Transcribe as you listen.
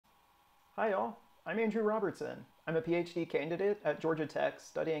Hi y'all, I'm Andrew Robertson. I'm a PhD candidate at Georgia Tech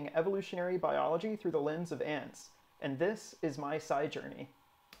studying evolutionary biology through the lens of ants, and this is my sci journey.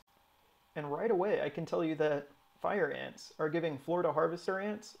 And right away I can tell you that fire ants are giving Florida harvester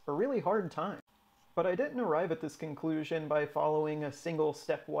ants a really hard time. But I didn't arrive at this conclusion by following a single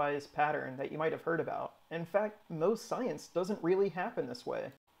stepwise pattern that you might have heard about. In fact, most science doesn't really happen this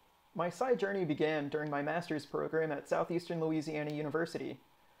way. My sci journey began during my master's program at Southeastern Louisiana University.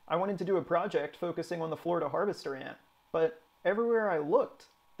 I wanted to do a project focusing on the Florida harvester ant, but everywhere I looked,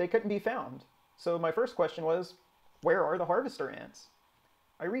 they couldn't be found. So my first question was, where are the harvester ants?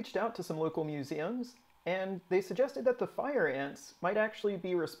 I reached out to some local museums, and they suggested that the fire ants might actually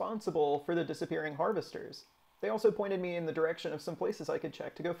be responsible for the disappearing harvesters. They also pointed me in the direction of some places I could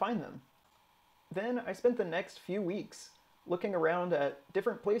check to go find them. Then I spent the next few weeks looking around at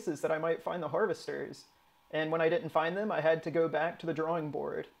different places that I might find the harvesters, and when I didn't find them, I had to go back to the drawing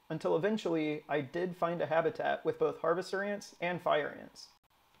board, until eventually I did find a habitat with both harvester ants and fire ants.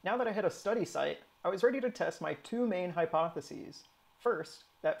 Now that I had a study site, I was ready to test my two main hypotheses. First,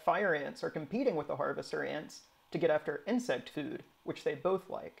 that fire ants are competing with the harvester ants to get after insect food, which they both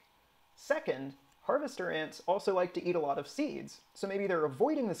like. Second, harvester ants also like to eat a lot of seeds, so maybe they're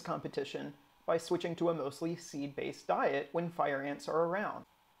avoiding this competition by switching to a mostly seed-based diet when fire ants are around.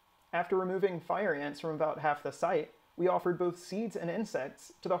 After removing fire ants from about half the site, we offered both seeds and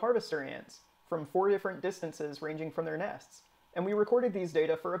insects to the harvester ants from 4 different distances ranging from their nests, and we recorded these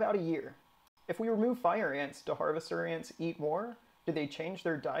data for about a year. If we remove fire ants, do harvester ants eat more? Do they change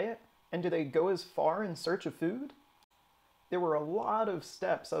their diet? And do they go as far in search of food? There were a lot of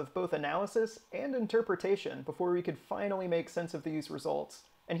steps of both analysis and interpretation before we could finally make sense of these results.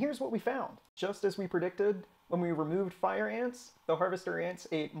 And here's what we found. Just as we predicted, when we removed fire ants, the harvester ants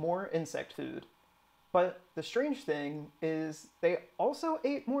ate more insect food. But the strange thing is they also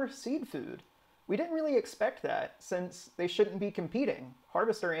ate more seed food. We didn't really expect that, since they shouldn't be competing.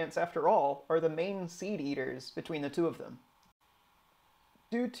 Harvester ants, after all, are the main seed eaters between the two of them.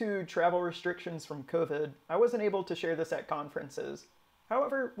 Due to travel restrictions from COVID, I wasn't able to share this at conferences.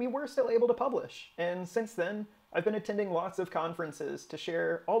 However, we were still able to publish, and since then, I've been attending lots of conferences to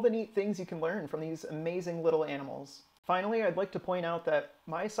share all the neat things you can learn from these amazing little animals. Finally, I'd like to point out that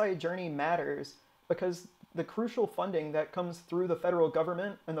my sci journey matters because the crucial funding that comes through the federal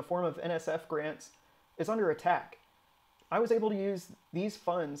government in the form of NSF grants is under attack. I was able to use these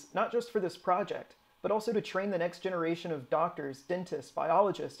funds not just for this project, but also to train the next generation of doctors, dentists,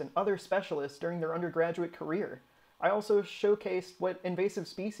 biologists, and other specialists during their undergraduate career. I also showcased what invasive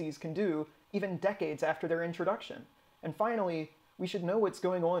species can do even decades after their introduction. And finally, we should know what's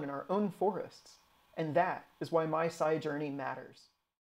going on in our own forests. And that is why my sci journey matters.